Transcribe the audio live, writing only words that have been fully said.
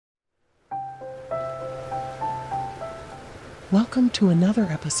Welcome to another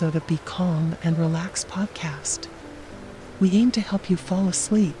episode of Be Calm and Relax podcast. We aim to help you fall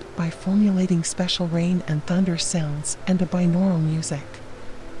asleep by formulating special rain and thunder sounds and a binaural music.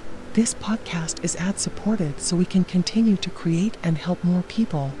 This podcast is ad-supported so we can continue to create and help more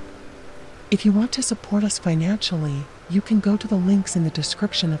people. If you want to support us financially, you can go to the links in the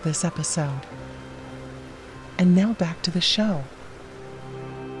description of this episode. And now back to the show.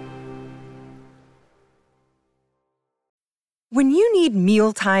 When you need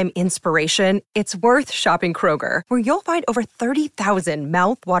mealtime inspiration, it's worth shopping Kroger, where you'll find over 30,000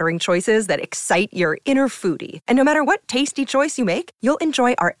 mouth-watering choices that excite your inner foodie. And no matter what tasty choice you make, you'll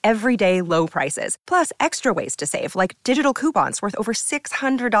enjoy our everyday low prices, plus extra ways to save, like digital coupons worth over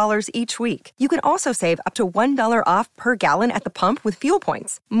 $600 each week. You can also save up to $1 off per gallon at the pump with fuel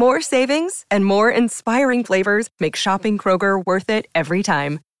points. More savings and more inspiring flavors make shopping Kroger worth it every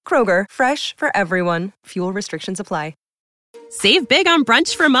time. Kroger, fresh for everyone. Fuel restrictions apply. Save big on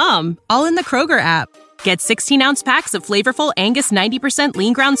brunch for mom, all in the Kroger app. Get 16-ounce packs of flavorful Angus 90%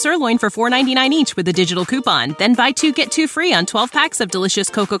 lean ground sirloin for $4.99 each with a digital coupon. Then buy 2, get 2 free on 12 packs of delicious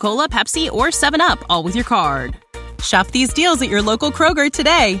Coca-Cola, Pepsi, or 7-Up, all with your card. Shop these deals at your local Kroger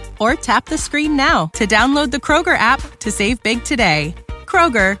today, or tap the screen now to download the Kroger app to save big today.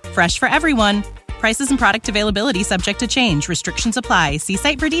 Kroger, fresh for everyone. Prices and product availability subject to change. Restrictions apply. See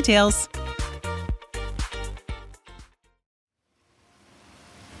site for details.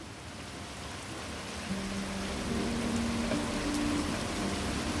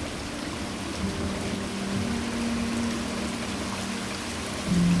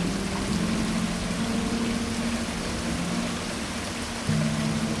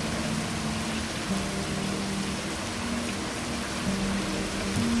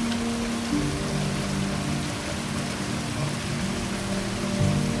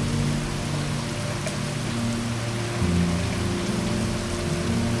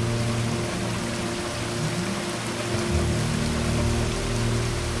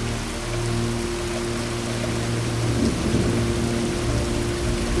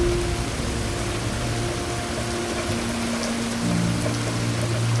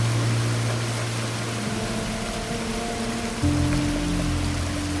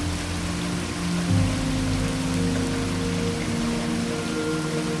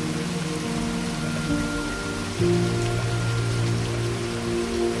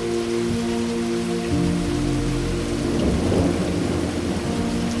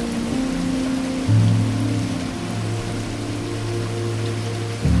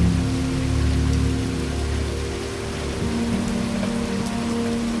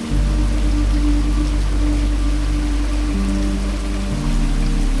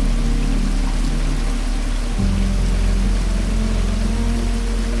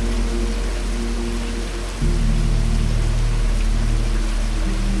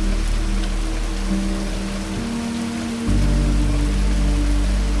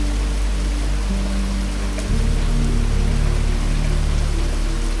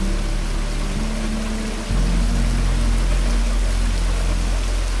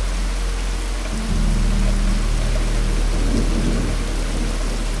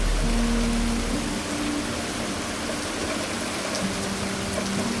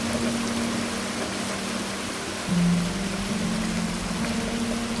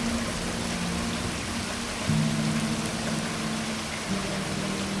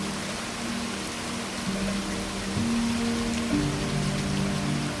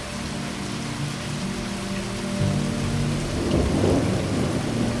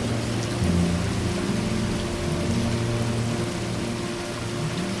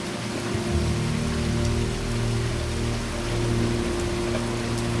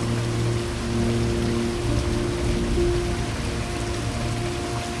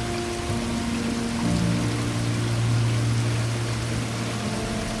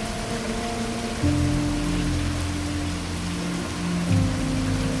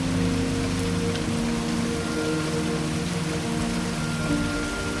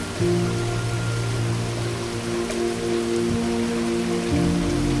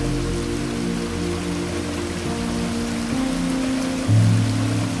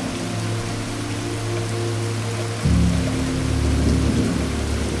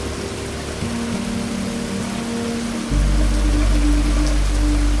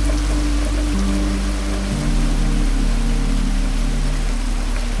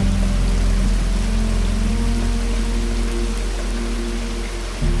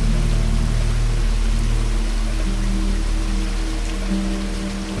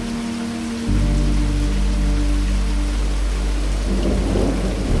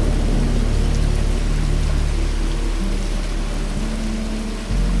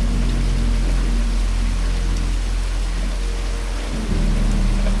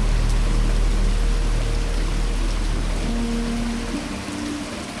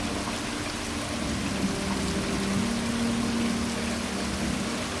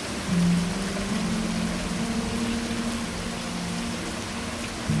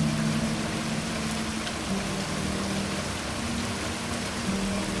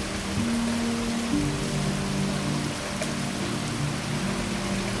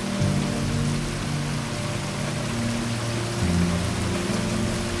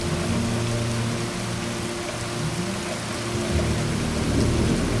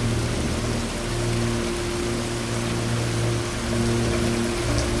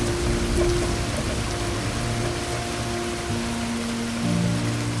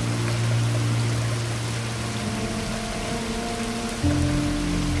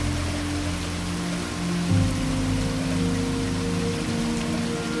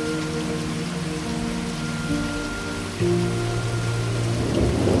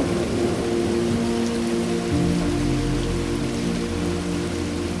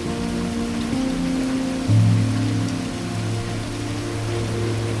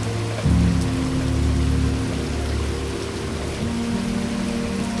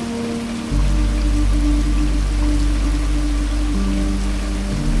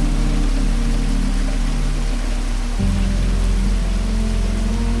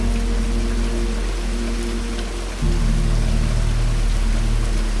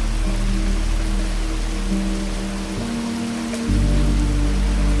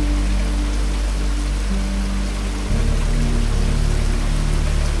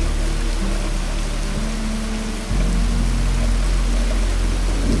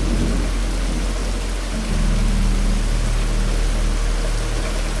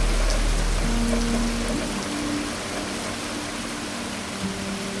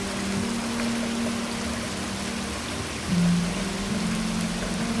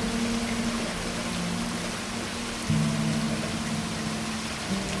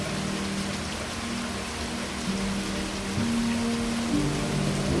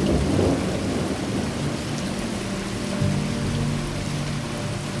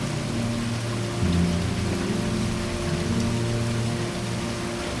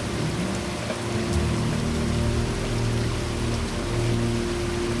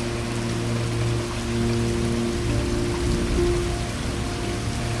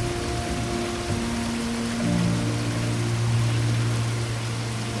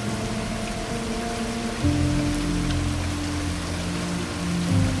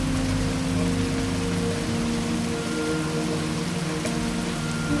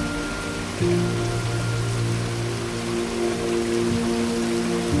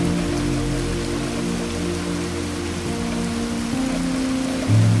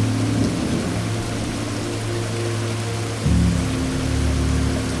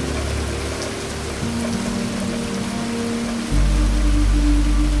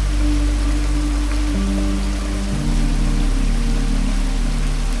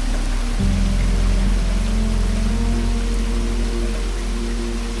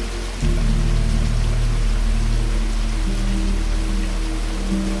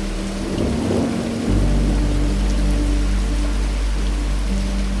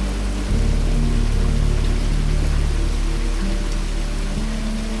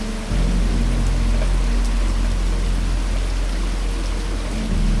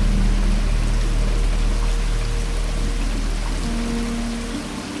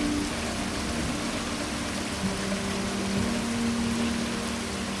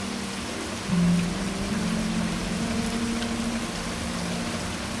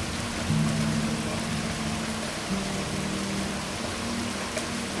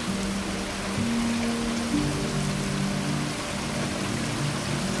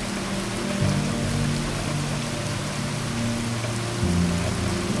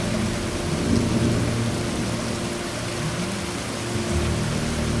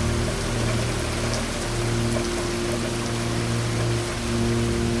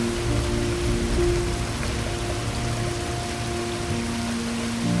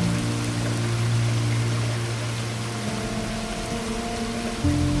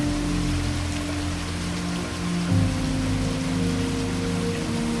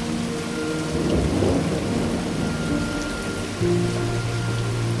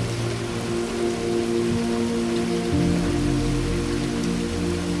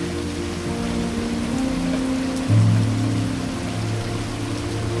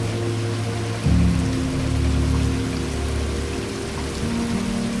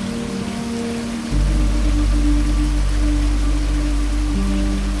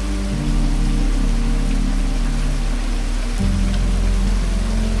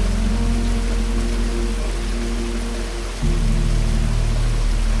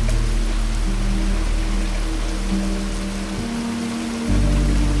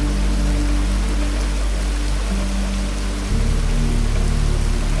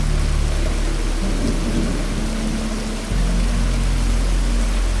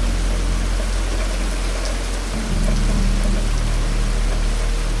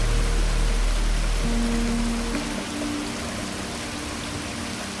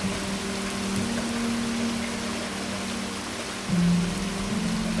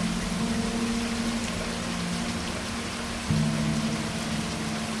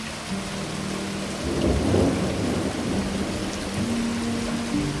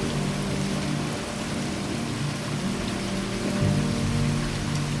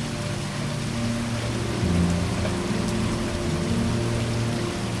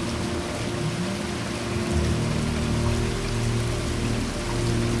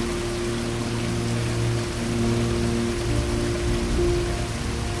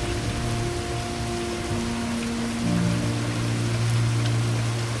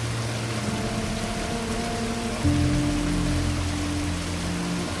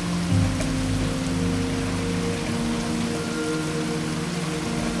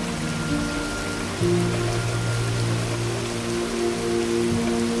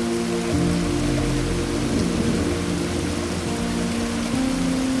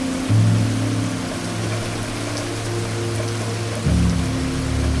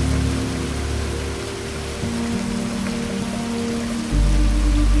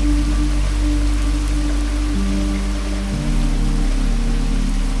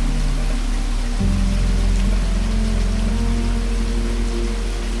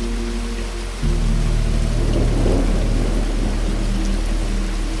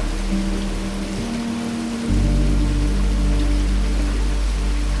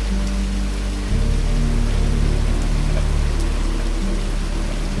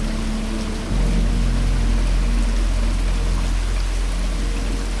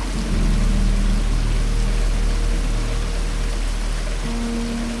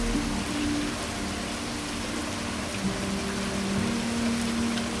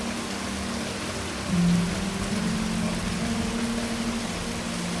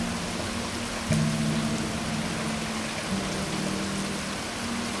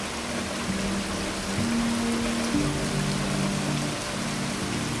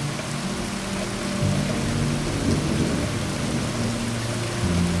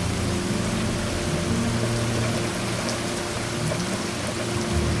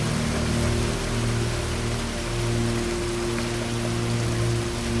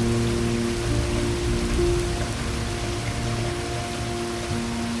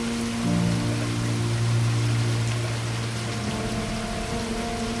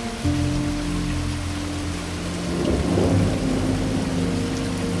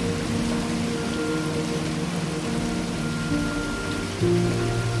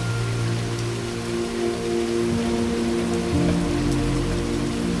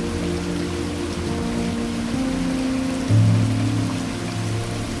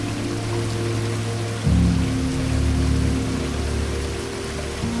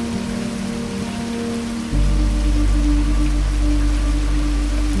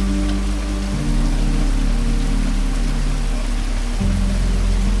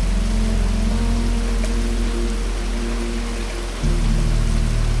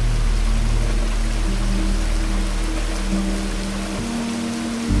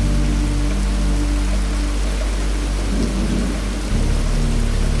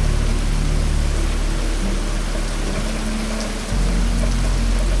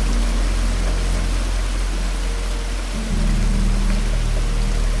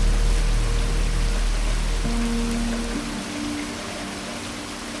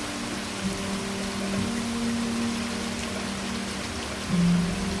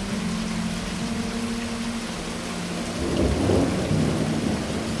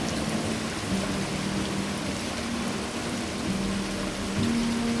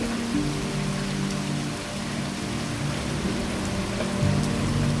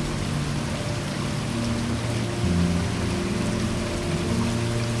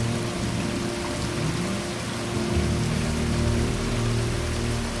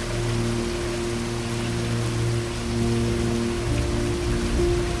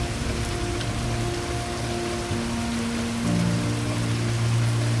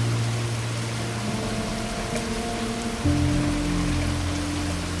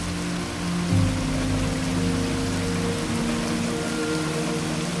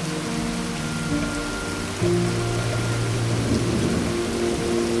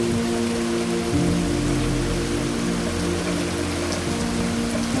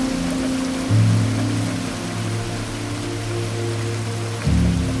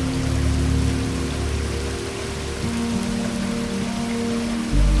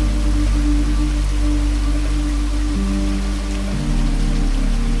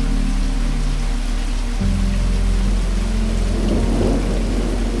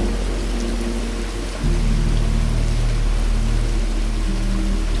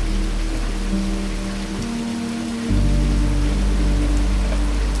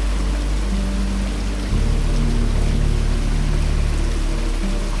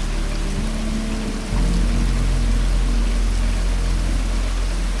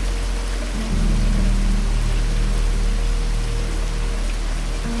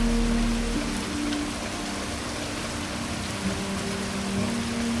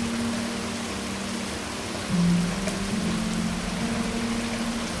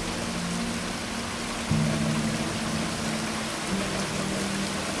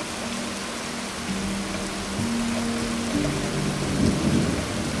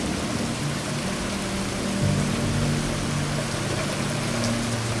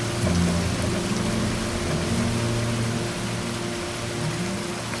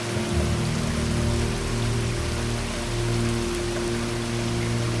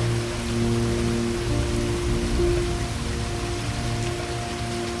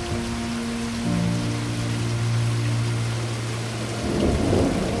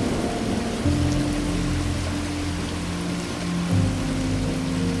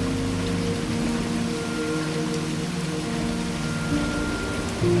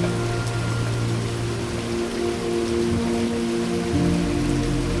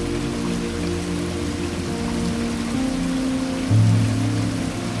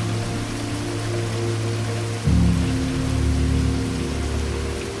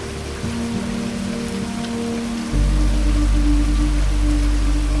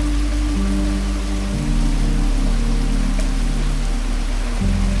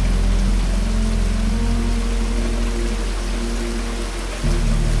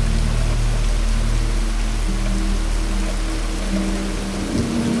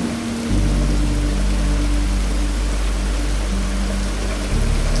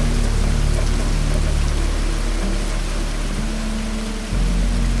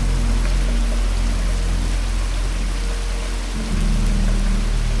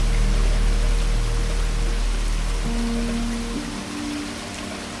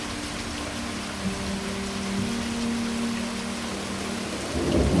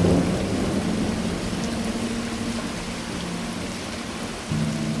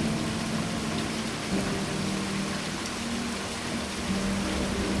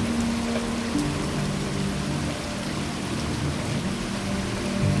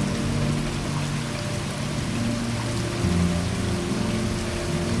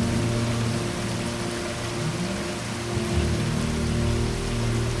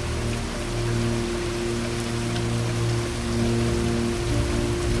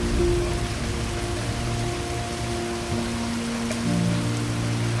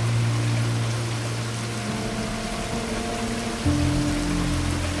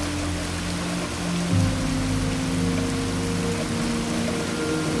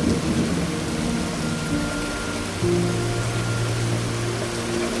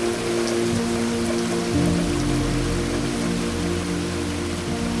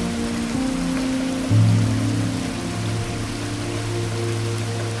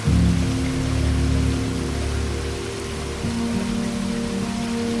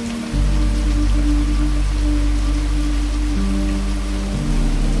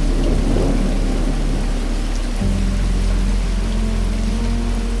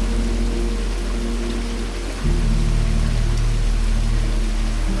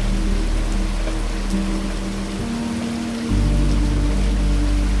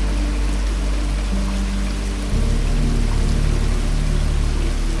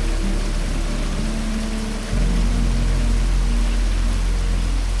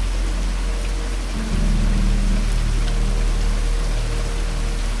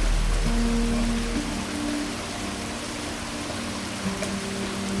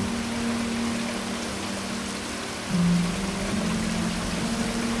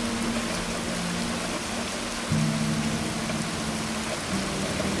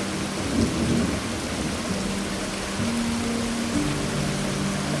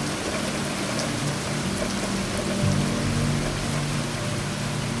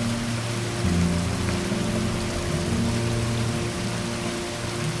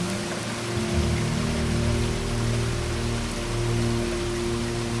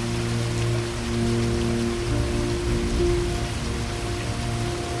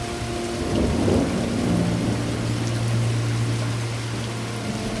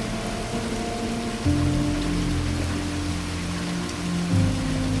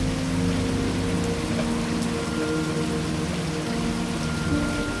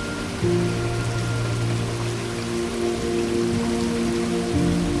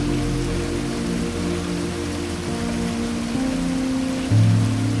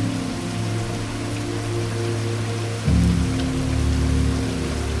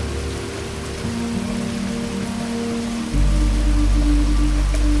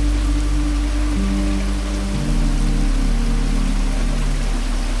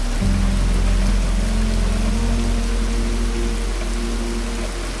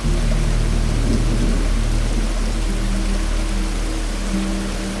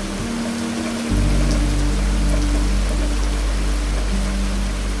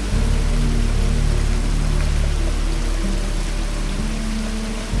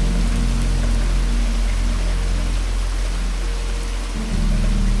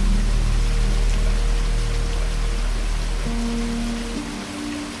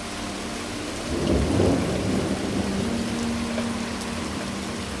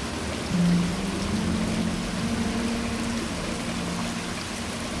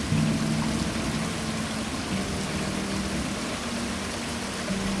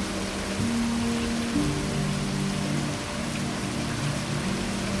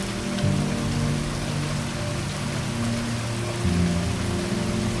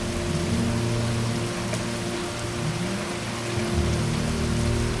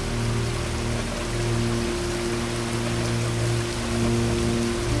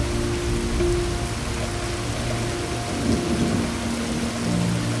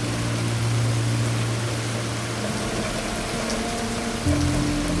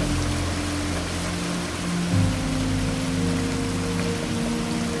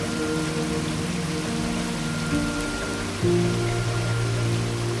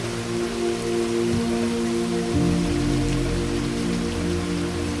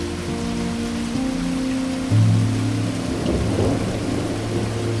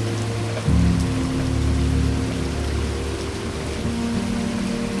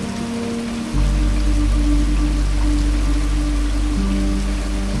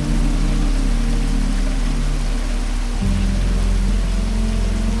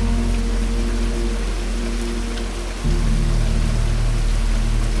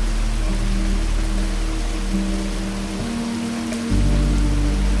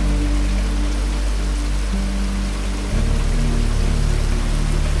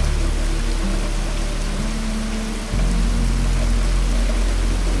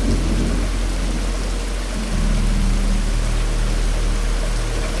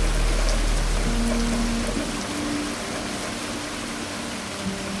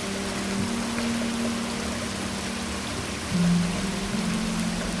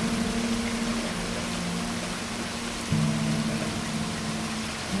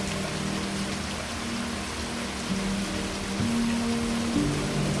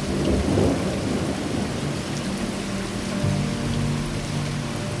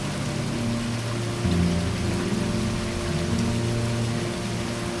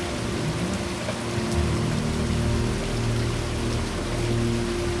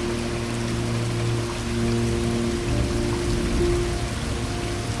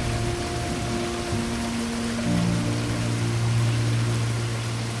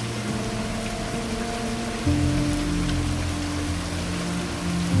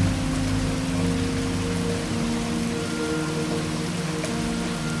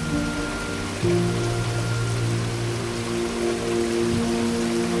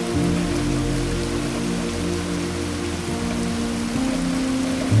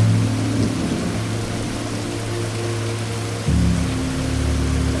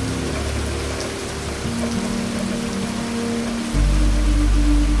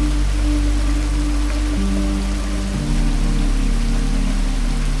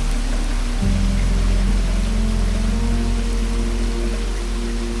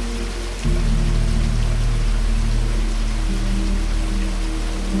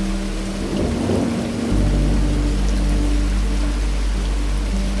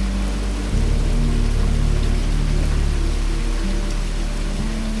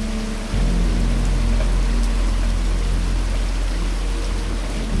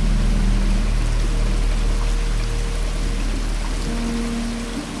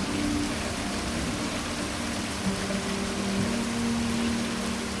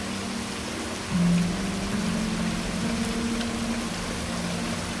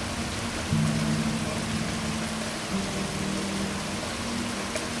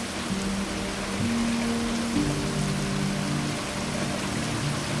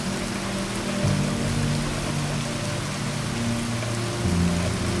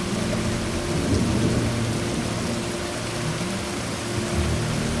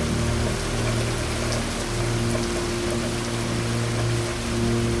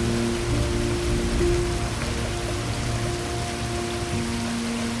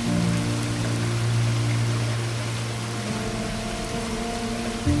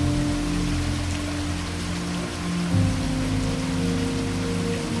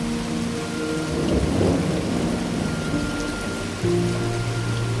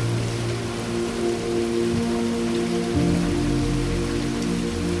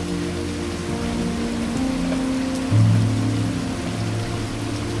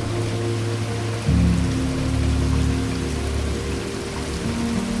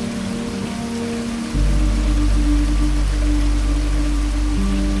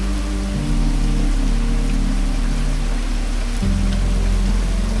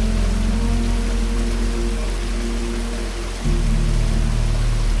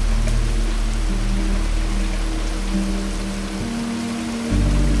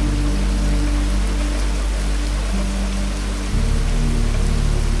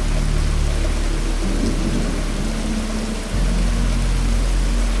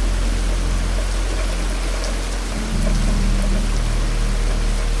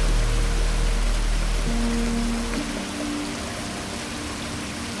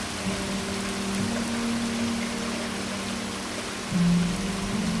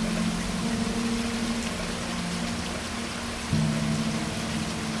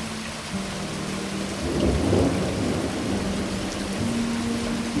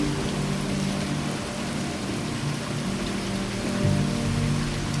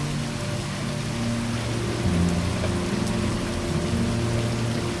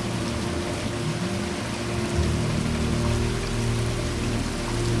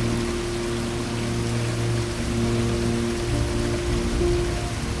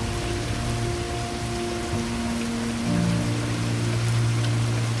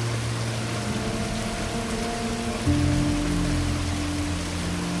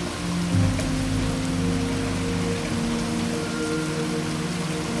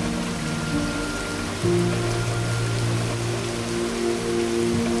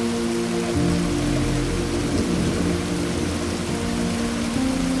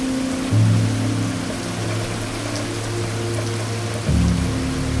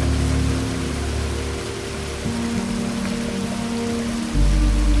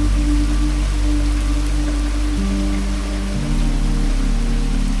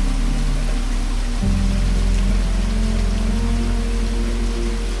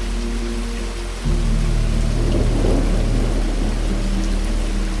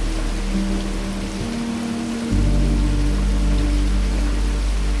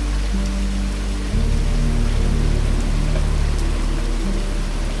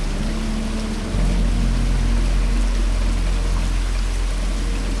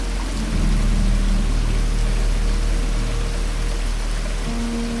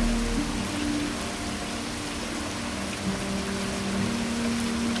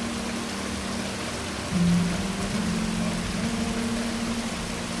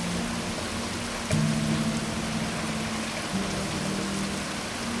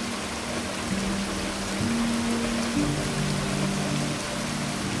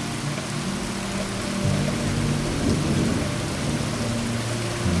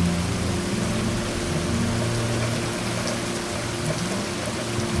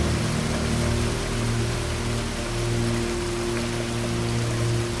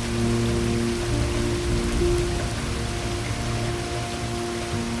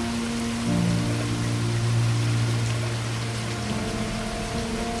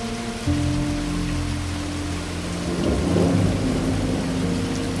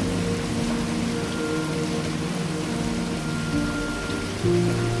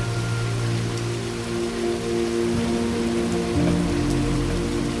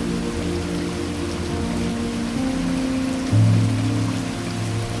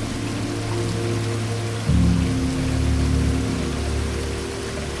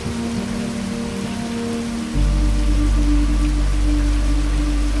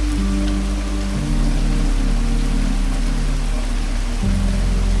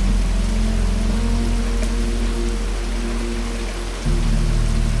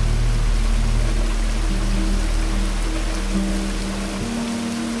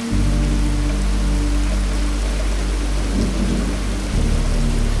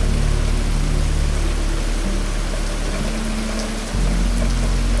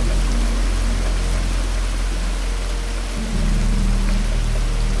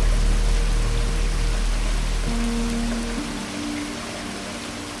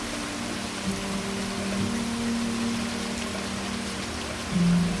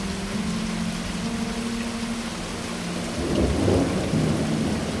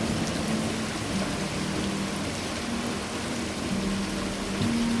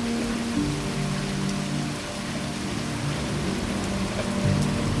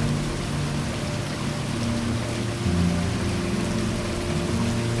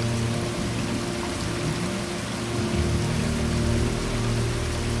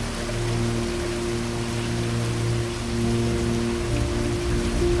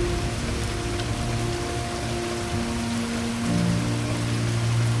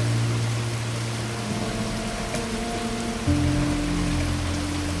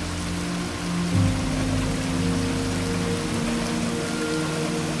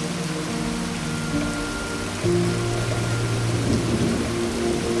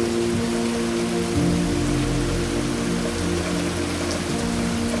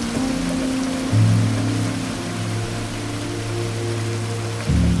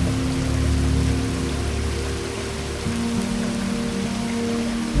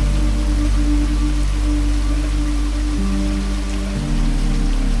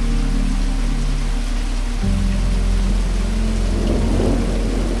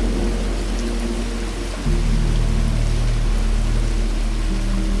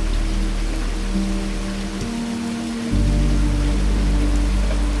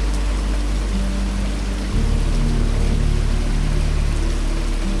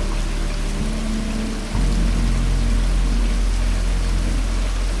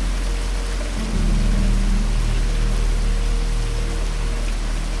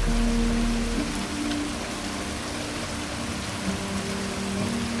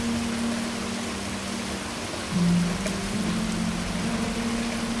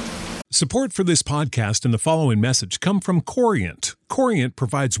 Support for this podcast and the following message come from Corient. Corient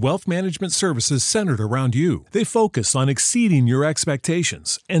provides wealth management services centered around you. They focus on exceeding your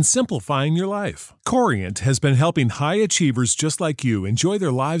expectations and simplifying your life. Corient has been helping high achievers just like you enjoy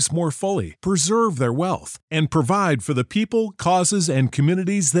their lives more fully, preserve their wealth, and provide for the people, causes, and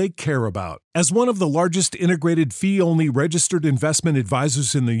communities they care about. As one of the largest integrated fee-only registered investment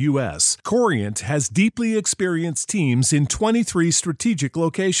advisors in the U.S., Corient has deeply experienced teams in 23 strategic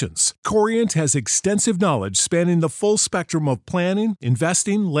locations. Corient has extensive knowledge spanning the full spectrum of planning,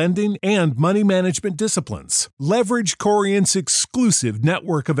 investing, lending, and money management disciplines. Leverage Corient's exclusive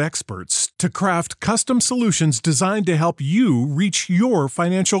network of experts to craft custom solutions designed to help you reach your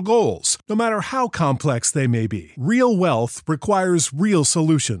financial goals, no matter how complex they may be. Real wealth requires real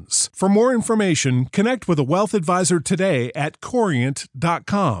solutions. For more information, connect with a wealth advisor today at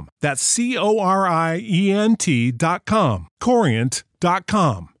Corient.com. That's Corient.com.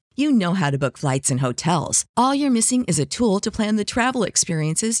 Corient.com. You know how to book flights and hotels. All you're missing is a tool to plan the travel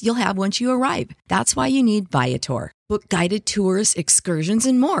experiences you'll have once you arrive. That's why you need Viator. Book guided tours, excursions,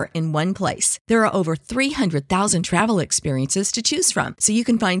 and more in one place. There are over 300,000 travel experiences to choose from, so you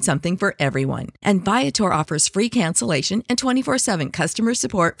can find something for everyone. And Viator offers free cancellation and 24/7 customer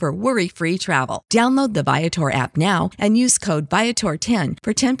support for worry-free travel. Download the Viator app now and use code Viator10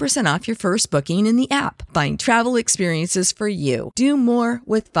 for 10% off your first booking in the app. Find travel experiences for you. Do more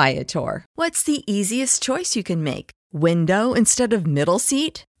with Viator. What's the easiest choice you can make? Window instead of middle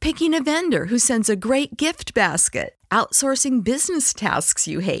seat? Picking a vendor who sends a great gift basket? Outsourcing business tasks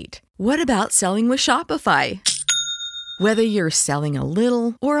you hate? What about selling with Shopify? Whether you're selling a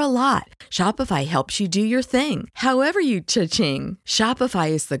little or a lot, Shopify helps you do your thing, however you cha-ching.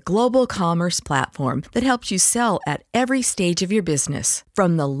 Shopify is the global commerce platform that helps you sell at every stage of your business.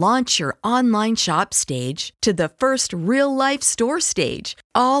 From the launch your online shop stage to the first real-life store stage,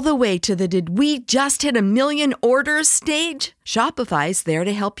 all the way to the did we just hit 1 million orders stage. Shopify's there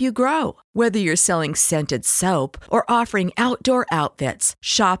to help you grow. Whether you're selling scented soap or offering outdoor outfits,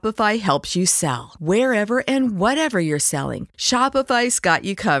 Shopify helps you sell. Wherever and whatever you're selling, Shopify's got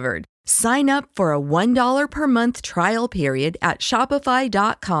you covered. Sign up for a $1 per month trial period at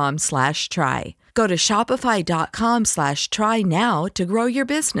shopify.com/try. Go to shopify.com/try now to grow your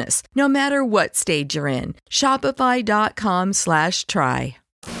business, no matter what stage you're in. Shopify.com/try.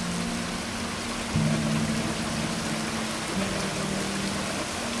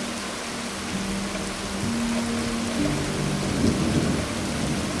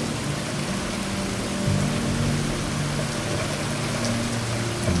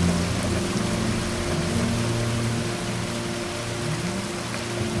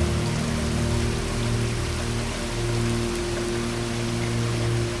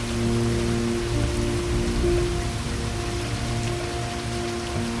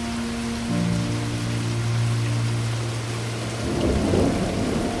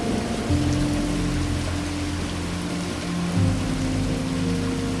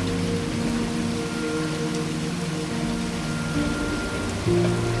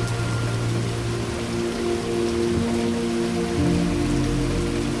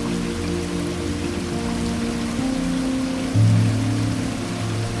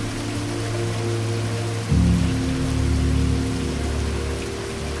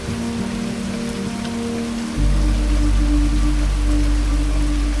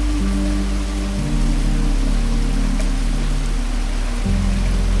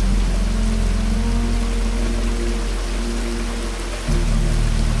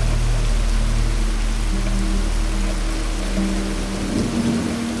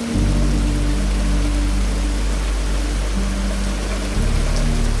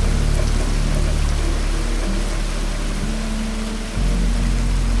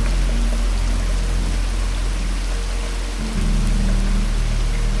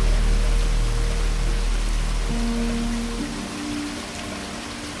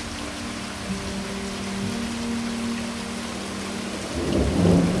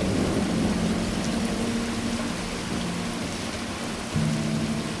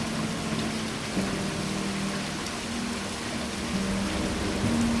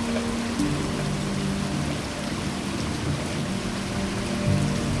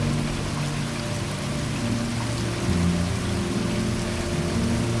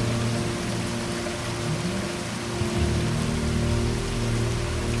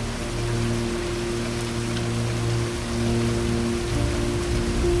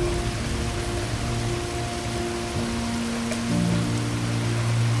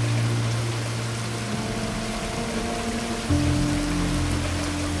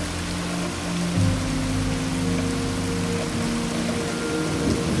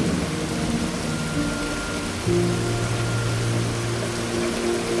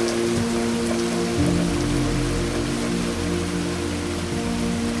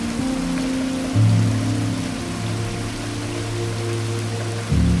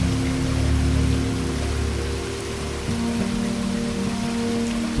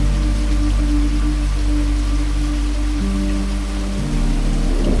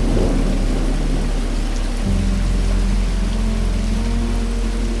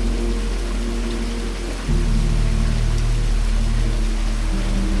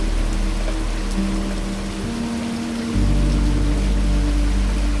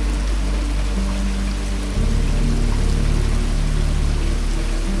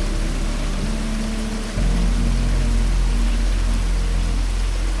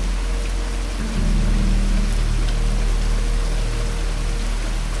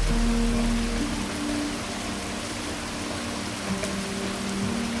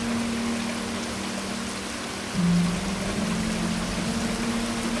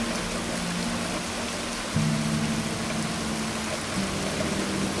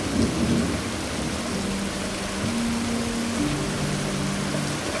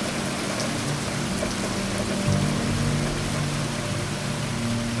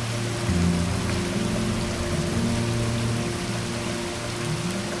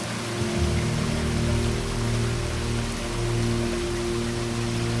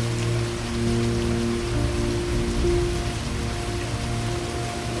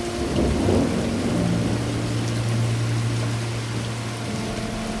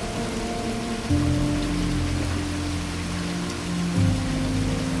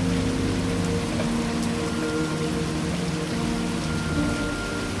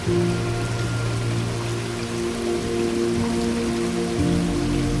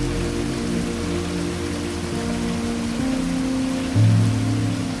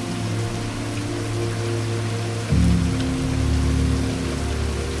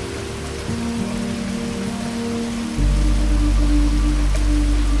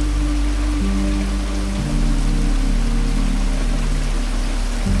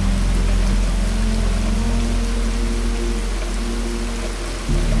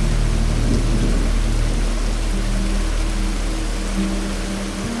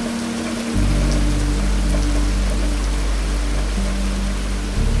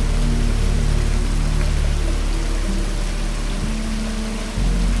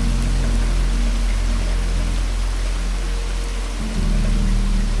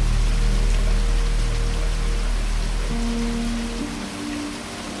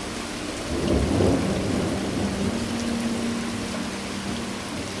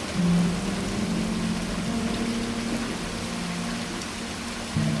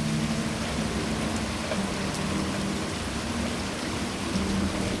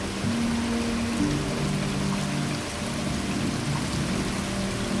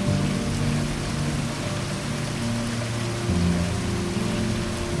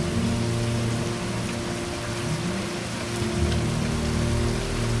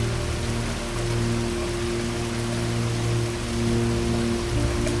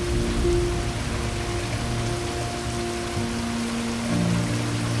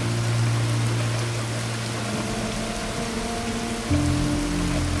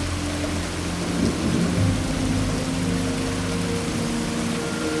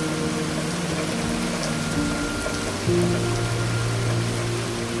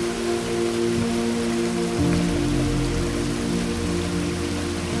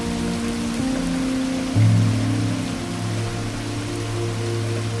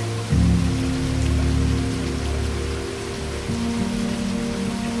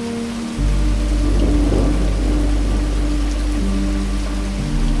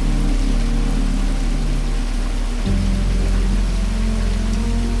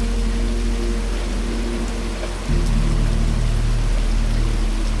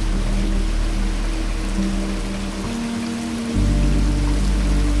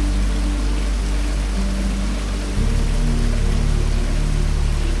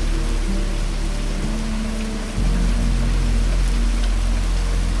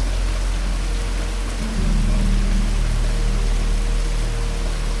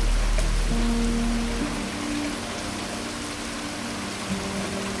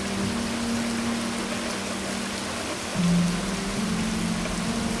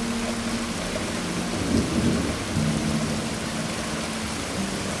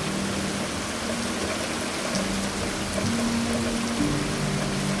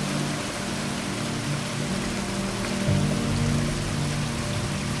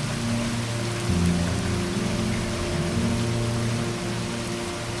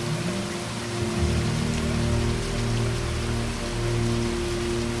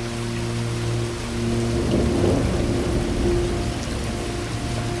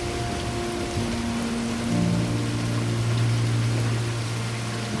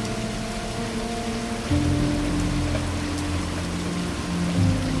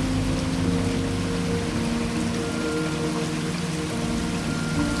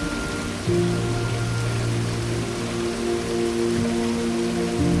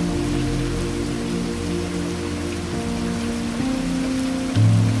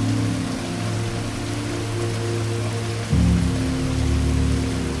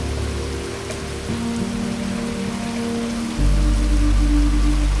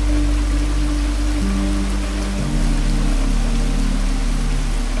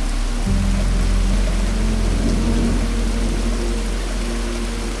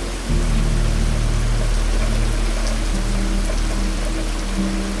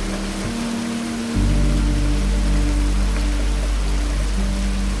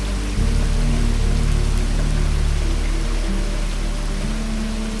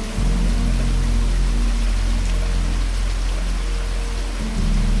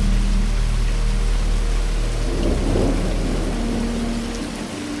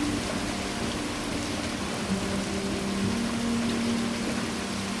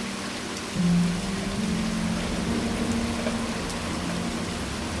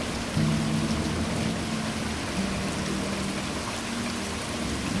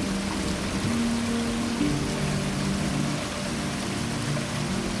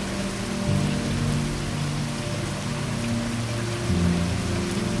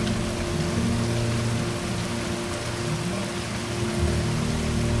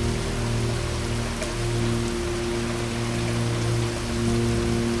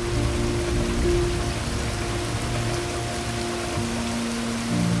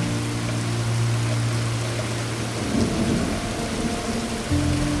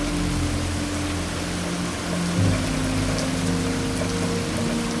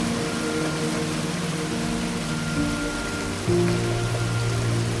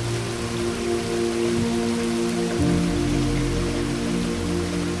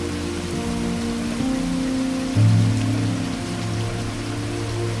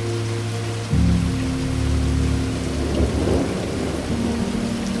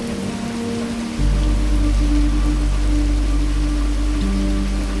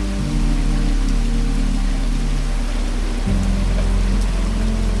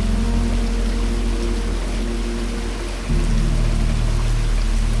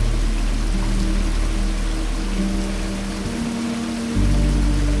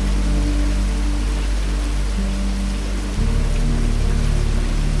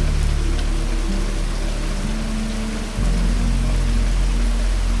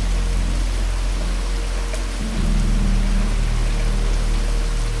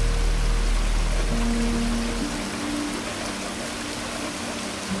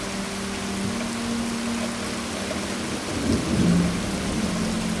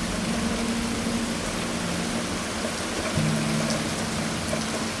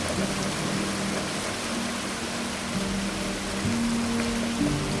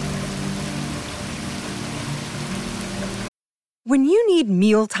 When you need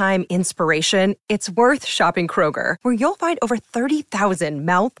mealtime inspiration, it's worth shopping Kroger, where you'll find over 30,000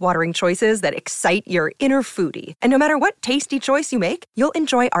 mouth-watering choices that excite your inner foodie. And no matter what tasty choice you make, you'll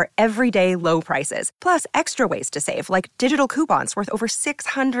enjoy our everyday low prices, plus extra ways to save, like digital coupons worth over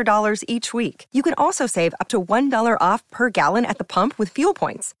 $600 each week. You can also save up to $1 off per gallon at the pump with fuel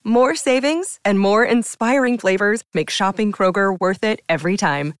points. More savings and more inspiring flavors make shopping Kroger worth it every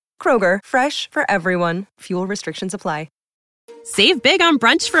time. Kroger, fresh for everyone. Fuel restrictions apply. Save big on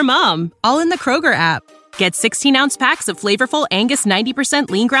brunch for mom, all in the Kroger app. Get 16-ounce packs of flavorful Angus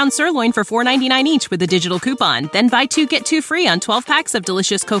 90% lean ground sirloin for $4.99 each with a digital coupon. Then buy 2, get 2 free on 12 packs of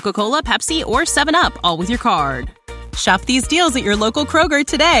delicious Coca-Cola, Pepsi, or 7-Up, all with your card. Shop these deals at your local Kroger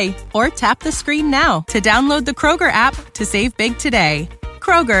today, or tap the screen now to download the Kroger app to save big today.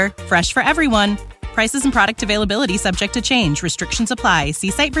 Kroger, fresh for everyone. Prices and product availability subject to change. Restrictions apply.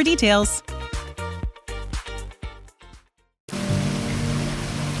 See site for details.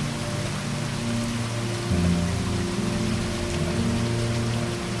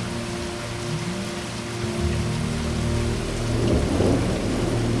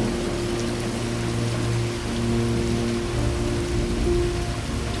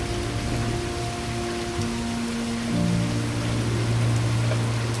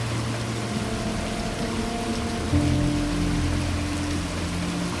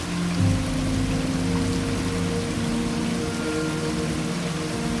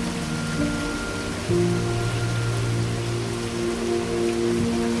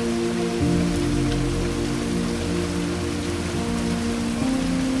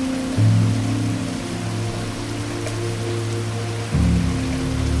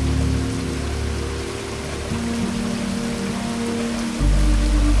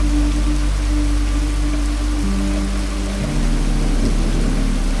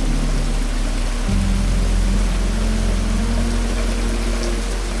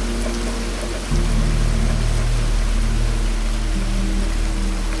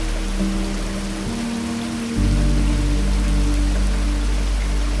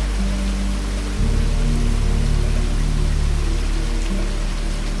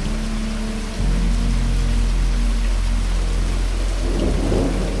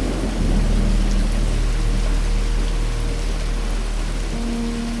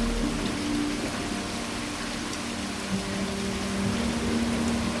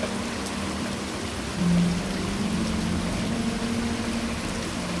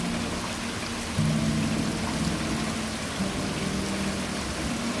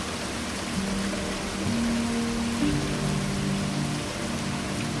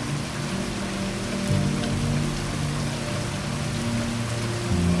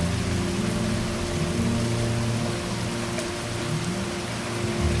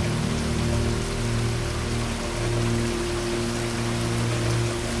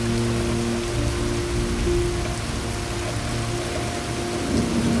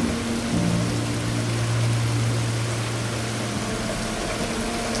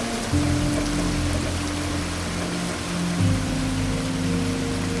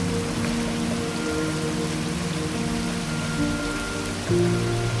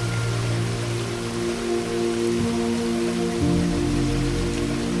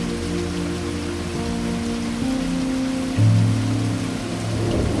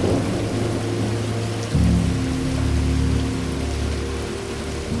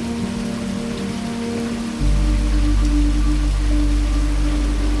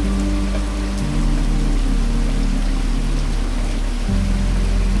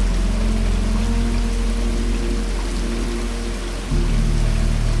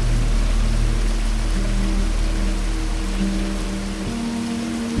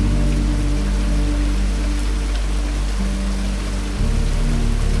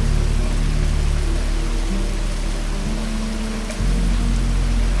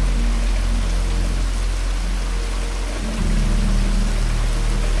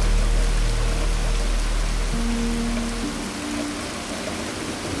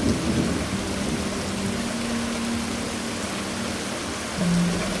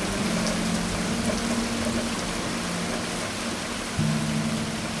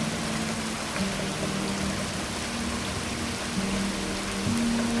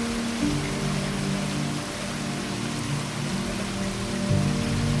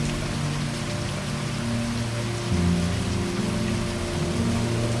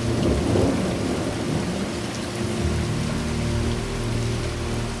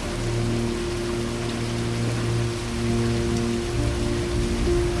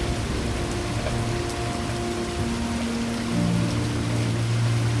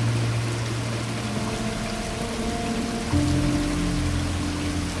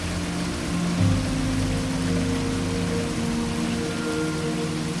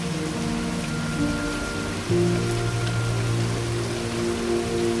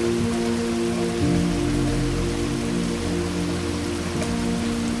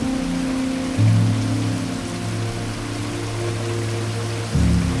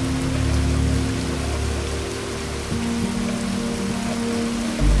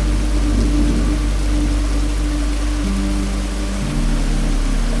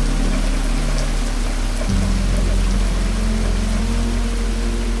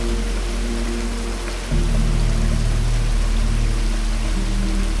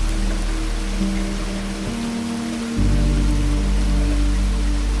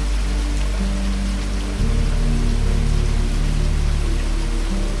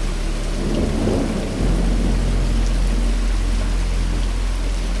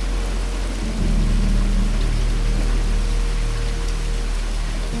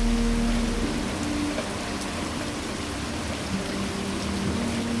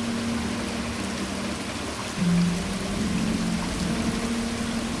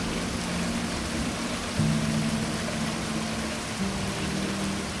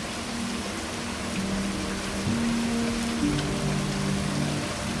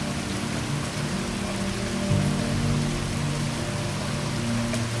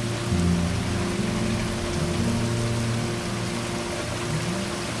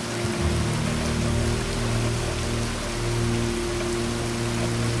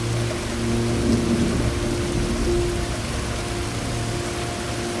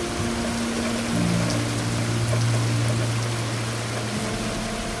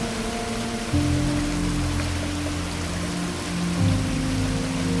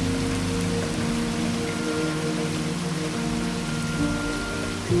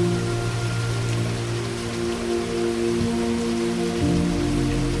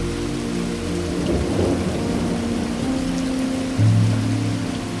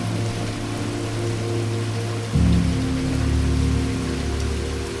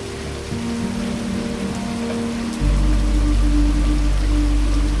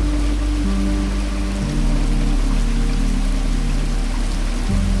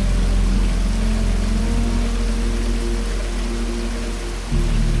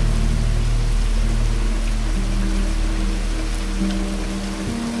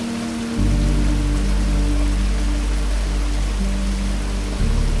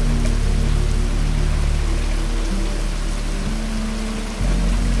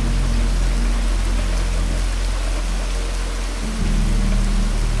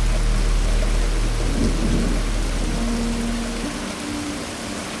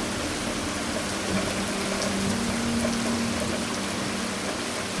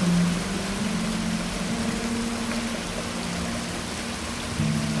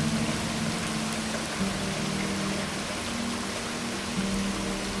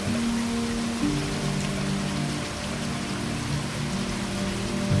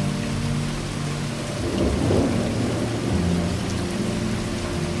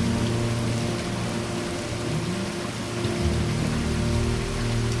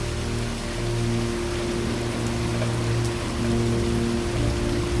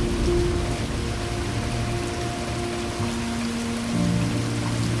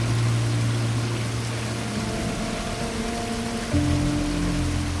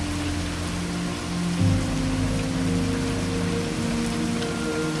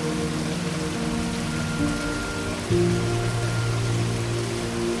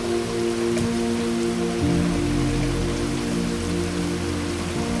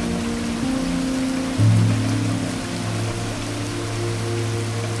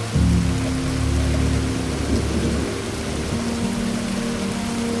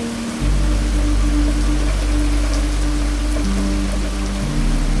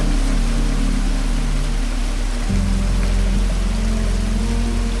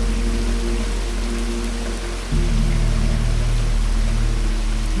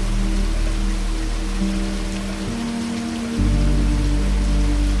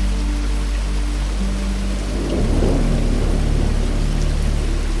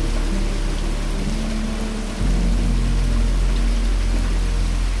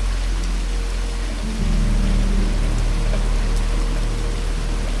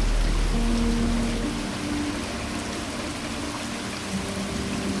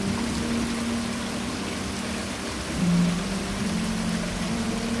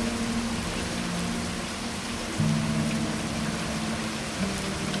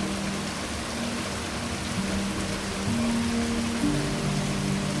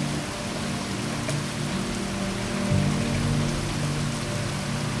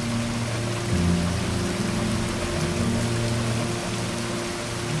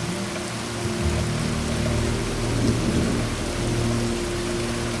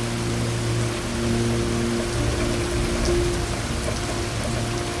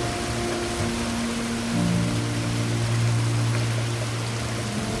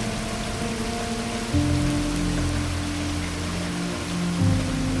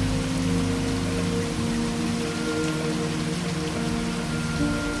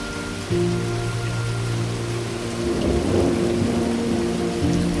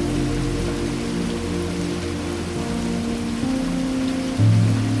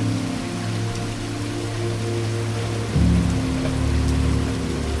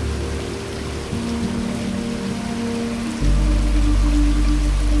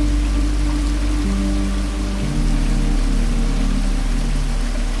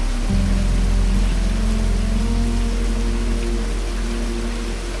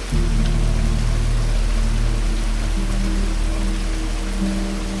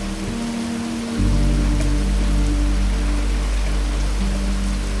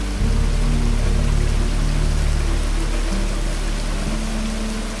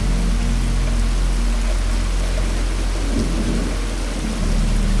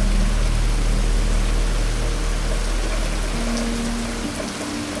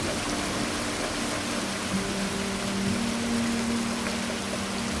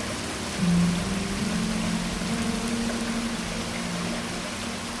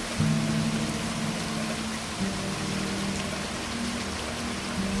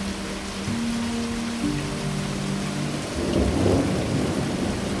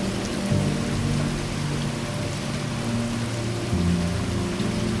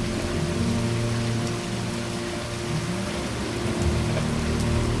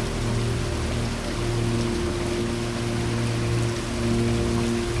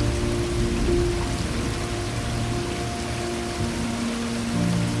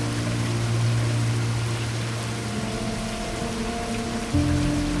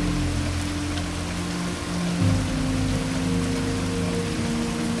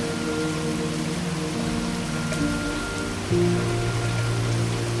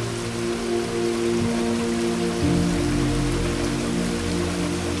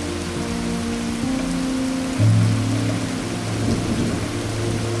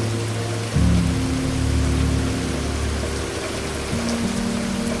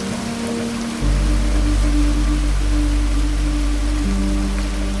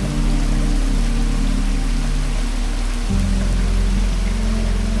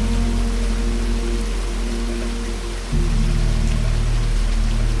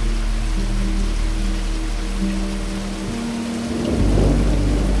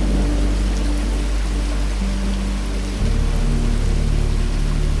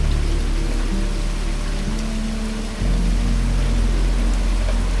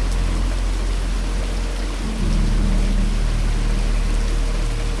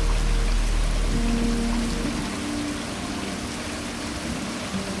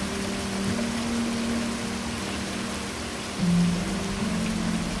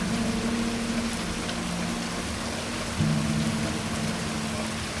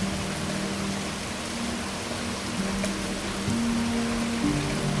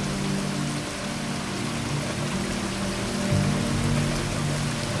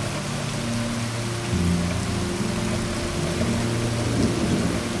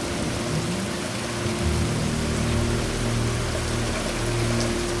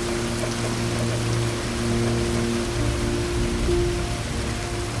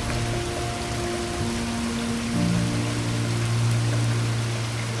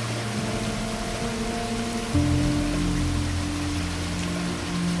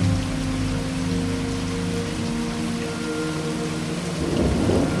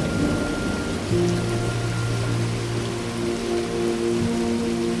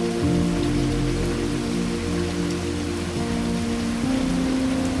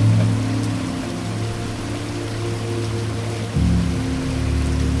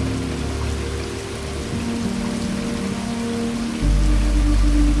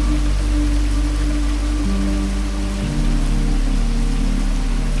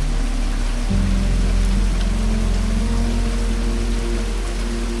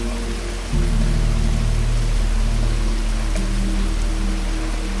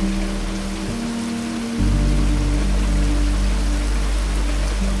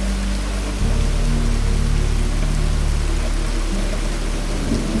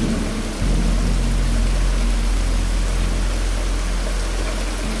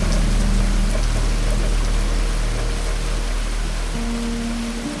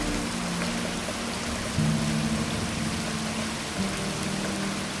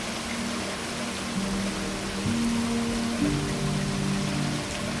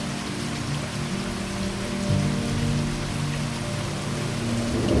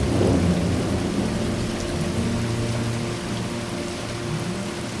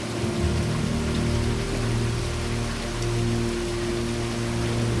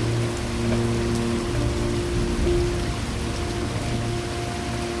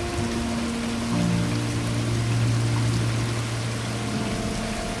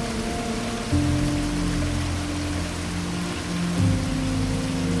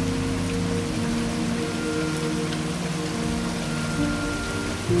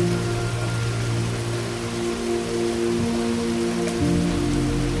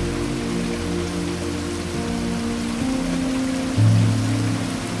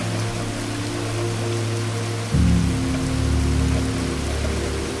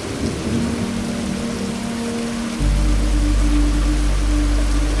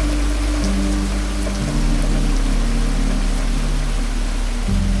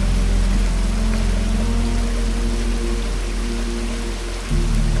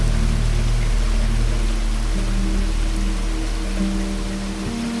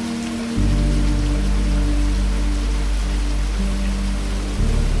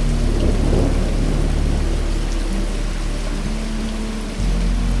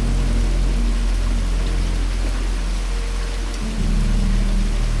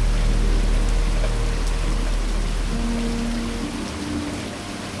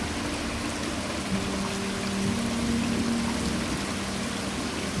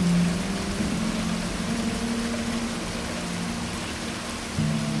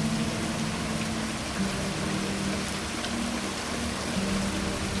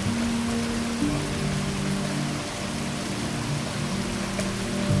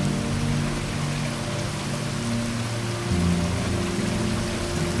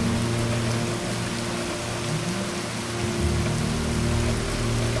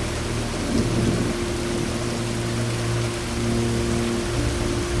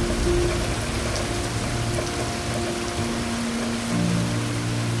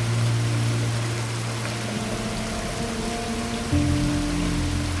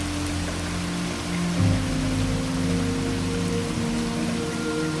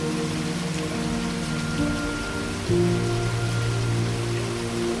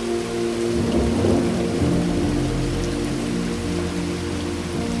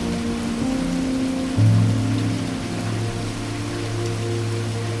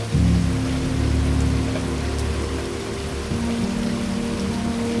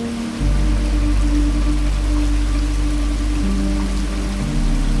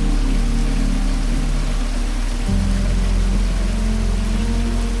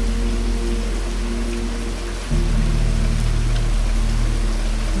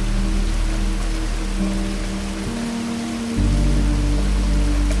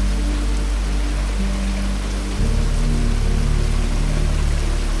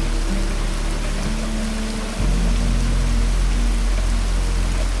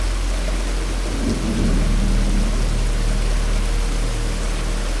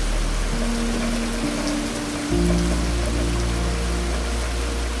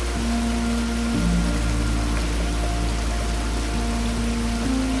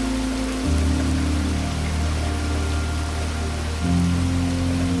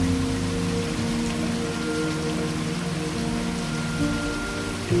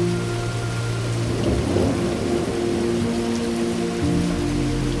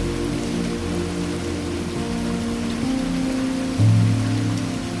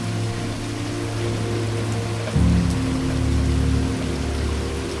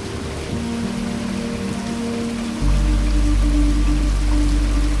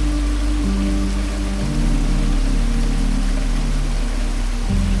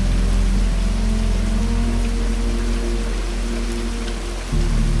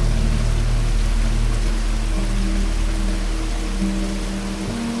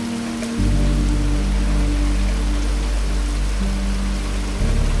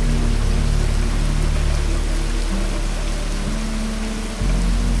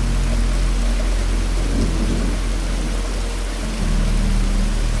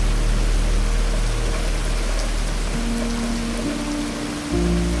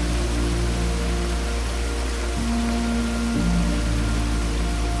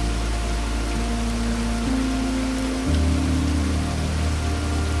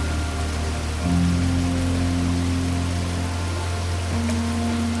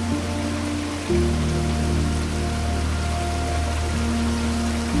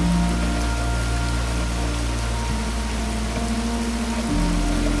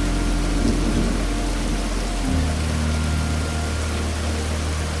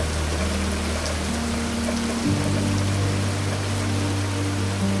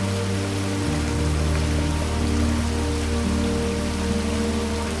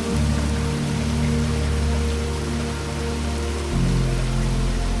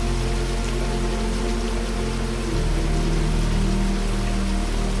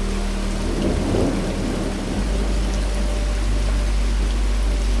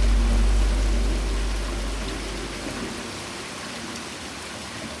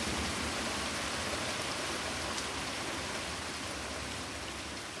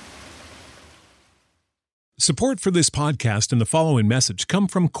 Support for this podcast and the following message come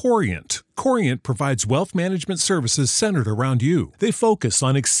from Corient. Corient provides wealth management services centered around you. They focus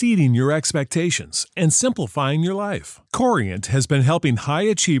on exceeding your expectations and simplifying your life. Corient has been helping high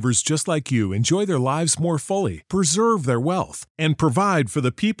achievers just like you enjoy their lives more fully, preserve their wealth, and provide for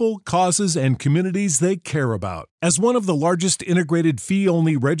the people, causes, and communities they care about. As one of the largest integrated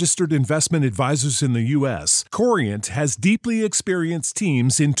fee-only registered investment advisors in the U.S., Corient has deeply experienced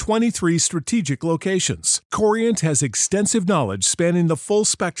teams in 23 strategic locations. Corient has extensive knowledge spanning the full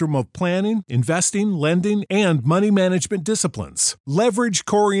spectrum of planning, investing, lending, and money management disciplines. Leverage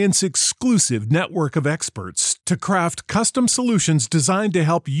Corient's exclusive network of experts to craft custom solutions designed to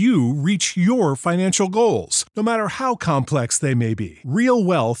help you reach your financial goals, no matter how complex they may be. Real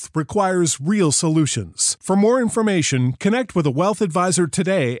wealth requires real solutions. For more information, connect with a wealth advisor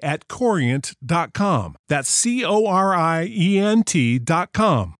today at Corient.com. That's Corient.com.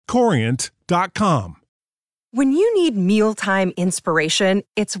 Corient.com. When you need mealtime inspiration,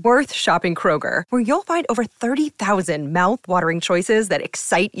 it's worth shopping Kroger, where you'll find over 30,000 mouth-watering choices that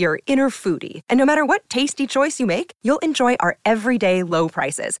excite your inner foodie. And no matter what tasty choice you make, you'll enjoy our everyday low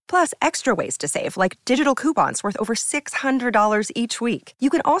prices, plus extra ways to save, like digital coupons worth over $600 each week. You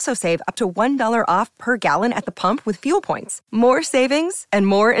can also save up to $1 off per gallon at the pump with fuel points. More savings and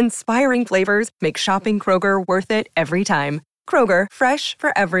more inspiring flavors make shopping Kroger worth it every time. Kroger, fresh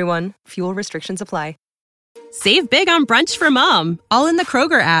for everyone. Fuel restrictions apply. Save big on brunch for mom, all in the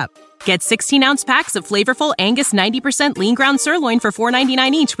Kroger app. Get 16-ounce packs of flavorful Angus 90% lean ground sirloin for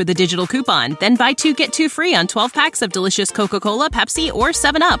 $4.99 each with a digital coupon. Then buy 2, get 2 free on 12 packs of delicious Coca-Cola, Pepsi, or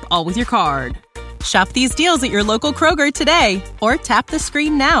 7-Up, all with your card. Shop these deals at your local Kroger today, or tap the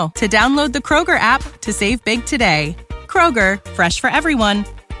screen now to download the Kroger app to save big today. Kroger, fresh for everyone.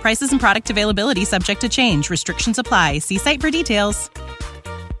 Prices and product availability subject to change. Restrictions apply. See site for details.